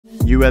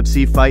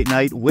UFC Fight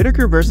Night,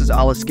 Whittaker vs.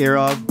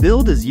 Aliskerov,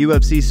 billed as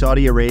UFC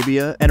Saudi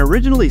Arabia and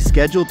originally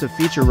scheduled to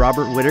feature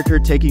Robert Whittaker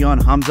taking on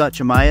Khamzat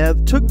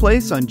Chimaev, took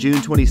place on June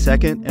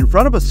 22nd in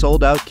front of a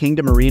sold-out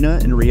Kingdom Arena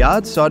in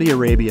Riyadh, Saudi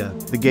Arabia.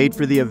 The gate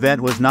for the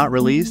event was not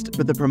released,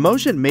 but the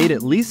promotion made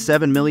at least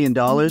 $7 million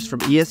from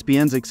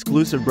ESPN's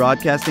exclusive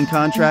broadcasting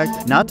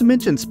contract, not to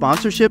mention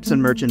sponsorships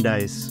and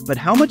merchandise. But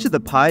how much of the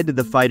pie did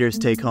the fighters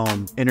take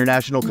home?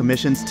 International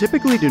commissions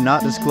typically do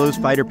not disclose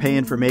fighter pay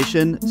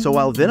information, so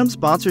while Venom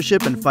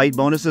sponsorship and fight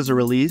bonuses are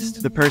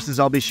released, the purses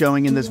I'll be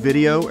showing in this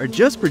video are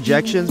just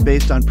projections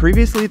based on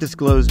previously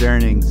disclosed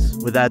earnings.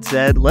 With that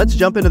said, let's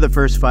jump into the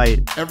first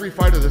fight. Every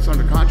fighter that's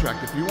under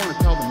contract, if you want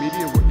to tell the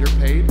media what you're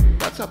paid,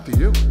 that's up to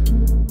you.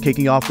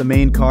 Kicking off the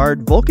main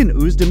card, Volkan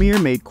Oezdemir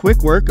made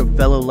quick work of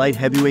fellow light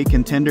heavyweight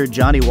contender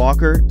Johnny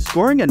Walker,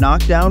 scoring a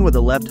knockdown with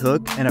a left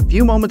hook, and a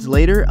few moments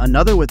later,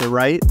 another with a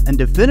right, and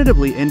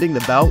definitively ending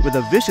the bout with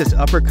a vicious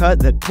uppercut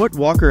that put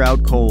Walker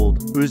out cold.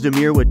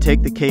 Oezdemir would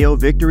take the KO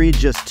victory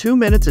just 2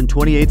 minutes and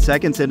 28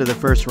 seconds into the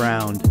first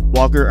round.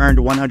 Walker earned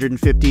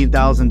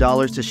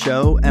 $115,000 to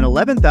show and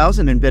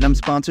 $11,000 in Venom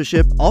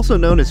sponsorship, also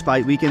known as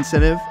Fight Week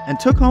incentive, and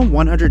took home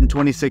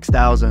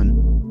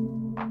 $126,000.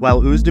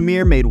 While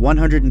Oezdemir made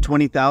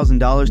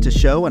 $120,000 to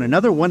show and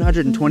another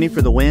 $120,000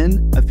 for the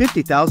win, a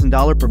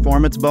 $50,000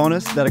 performance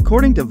bonus that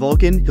according to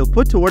Volkan he'll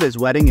put toward his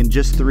wedding in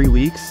just 3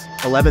 weeks,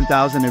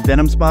 $11,000 in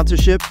Venom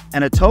sponsorship,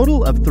 and a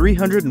total of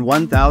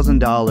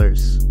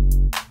 $301,000.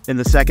 In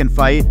the second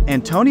fight,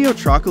 Antonio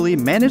Trocoli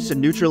managed to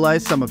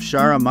neutralize some of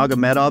Shara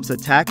Magomedov's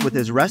attack with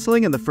his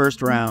wrestling in the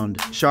first round.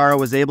 Shara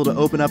was able to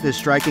open up his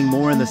striking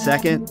more in the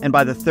second, and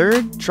by the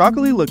third,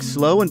 Trocoli looked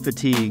slow and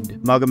fatigued.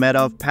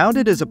 Magomedov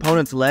pounded his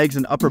opponent's legs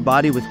and upper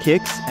body with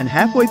kicks, and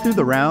halfway through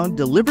the round,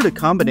 delivered a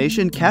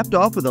combination capped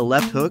off with a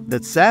left hook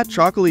that sat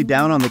Trocoli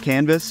down on the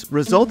canvas,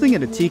 resulting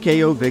in a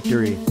TKO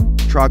victory.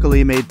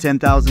 Trocoli made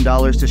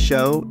 $10,000 to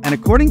show, and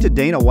according to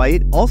Dana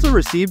White, also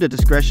received a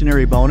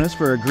discretionary bonus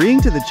for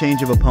agreeing to the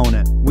change of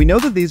opponent. We know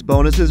that these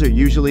bonuses are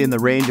usually in the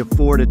range of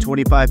 $4,000 to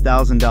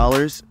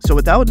 $25,000, so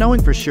without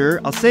knowing for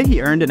sure, I'll say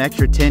he earned an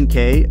extra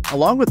 $10,000,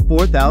 along with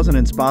 $4,000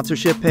 in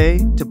sponsorship pay,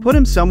 to put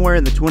him somewhere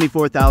in the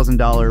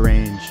 $24,000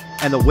 range.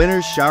 And the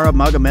winner, Shara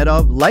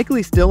Magomedov,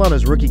 likely still on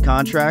his rookie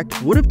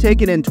contract, would have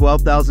taken in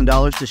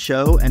 $12,000 to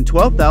show and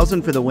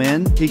 $12,000 for the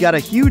win. He got a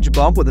huge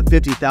bump with a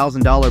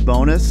 $50,000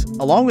 bonus,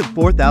 along with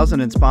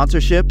 $4,000 in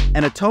sponsorship,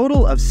 and a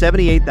total of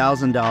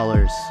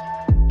 $78,000.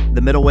 The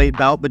middleweight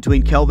bout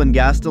between Kelvin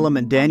Gastelum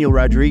and Daniel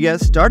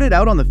Rodriguez started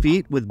out on the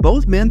feet with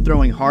both men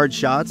throwing hard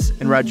shots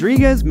and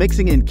Rodriguez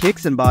mixing in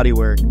kicks and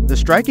bodywork. The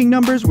striking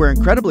numbers were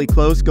incredibly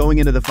close going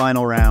into the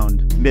final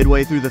round.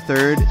 Midway through the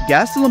third,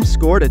 Gastelum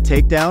scored a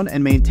takedown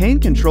and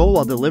maintained control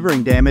while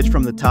delivering damage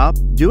from the top,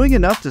 doing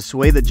enough to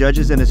sway the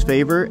judges in his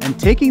favor and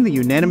taking the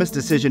unanimous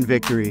decision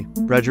victory.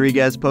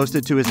 Rodriguez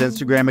posted to his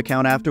Instagram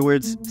account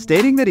afterwards,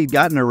 stating that he'd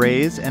gotten a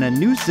raise and a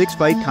new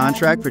 6-fight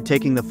contract for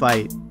taking the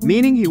fight,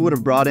 meaning he would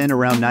have brought in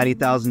around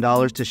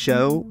 $90,000 to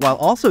show, while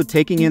also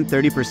taking in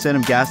 30%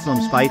 of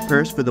Gastelum's fight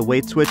purse for the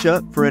weight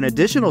switch-up for an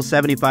additional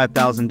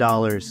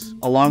 $75,000,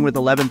 along with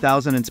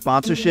 $11,000 in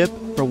sponsorship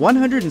for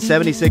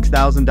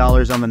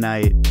 $176,000 on the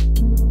night.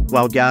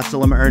 While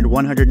Gastelum earned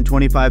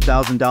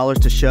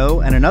 $125,000 to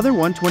show and another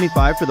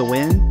 $125,000 for the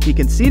win, he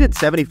conceded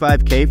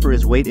 $75,000 for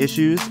his weight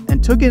issues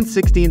and took in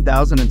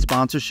 $16,000 in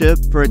sponsorship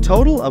for a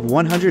total of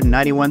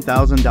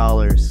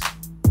 $191,000.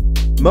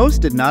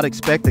 Most did not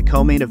expect the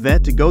co-main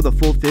event to go the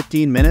full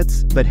 15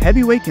 minutes, but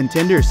heavyweight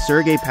contenders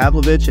Sergei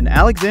Pavlovich and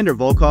Alexander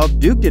Volkov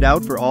duked it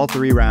out for all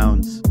 3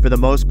 rounds. For the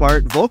most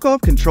part,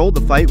 Volkov controlled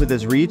the fight with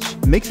his reach,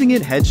 mixing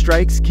in head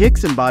strikes,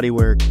 kicks, and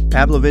bodywork.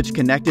 Pavlovich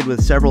connected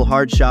with several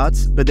hard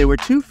shots, but they were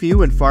too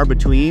few and far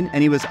between,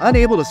 and he was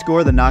unable to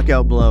score the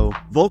knockout blow.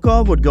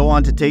 Volkov would go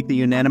on to take the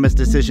unanimous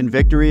decision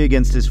victory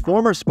against his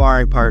former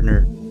sparring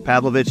partner.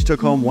 Pavlovich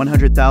took home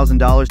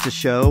 $100,000 to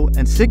show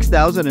and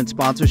 $6,000 in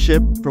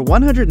sponsorship for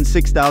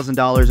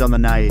 $106,000 on the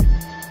night,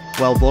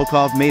 while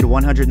Volkov made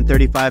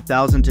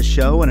 $135,000 to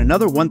show and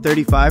another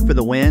 $135,000 for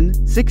the win,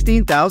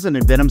 $16,000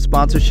 in Venom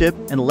sponsorship,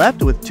 and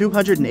left with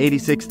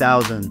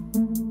 $286,000.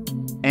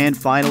 And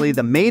finally,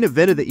 the main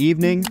event of the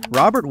evening,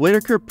 Robert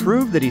Whittaker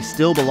proved that he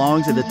still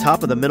belongs at the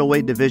top of the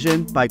middleweight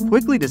division by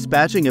quickly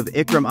dispatching of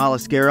Ikram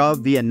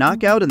Aliskerov via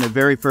knockout in the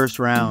very first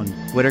round.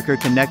 Whittaker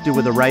connected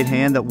with a right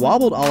hand that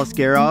wobbled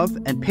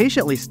Aliskerov and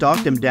patiently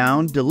stalked him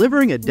down,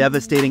 delivering a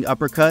devastating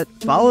uppercut,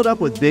 followed up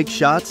with big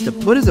shots to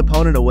put his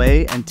opponent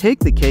away and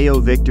take the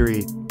KO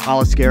victory.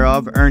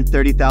 Aliskerov earned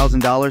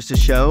 $30,000 to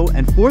show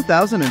and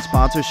 $4,000 in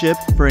sponsorship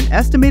for an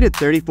estimated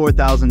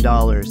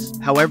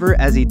 $34,000. However,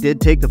 as he did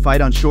take the fight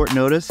on short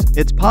notice,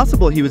 it's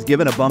possible he was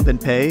given a bump in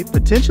pay,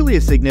 potentially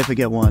a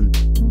significant one.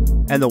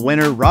 And the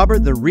winner,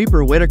 Robert the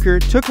Reaper Whittaker,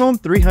 took home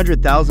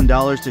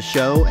 $300,000 to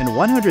show and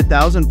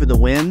 $100,000 for the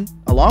win,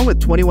 along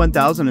with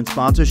 $21,000 in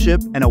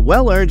sponsorship and a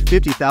well-earned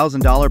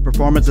 $50,000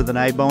 performance of the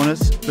night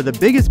bonus for the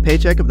biggest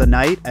paycheck of the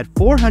night at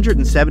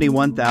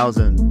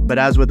 $471,000. But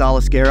as with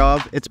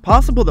Aliskerov, it's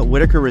possible that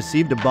Whittaker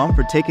received a bump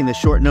for taking the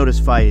short notice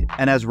fight,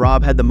 and as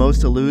Rob had the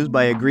most to lose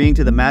by agreeing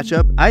to the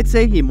matchup, I'd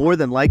say he more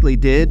than likely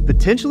did,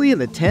 potentially in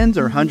the tens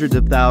or hundreds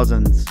of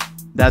thousands.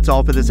 That's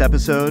all for this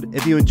episode.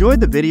 If you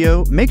enjoyed the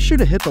video, make sure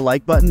to hit the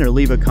like button or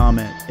leave a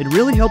comment. It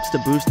really helps to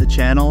boost the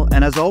channel,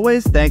 and as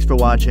always, thanks for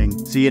watching.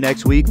 See you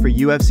next week for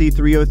UFC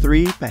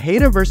 303,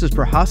 Pereira vs.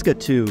 Prochazka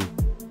 2.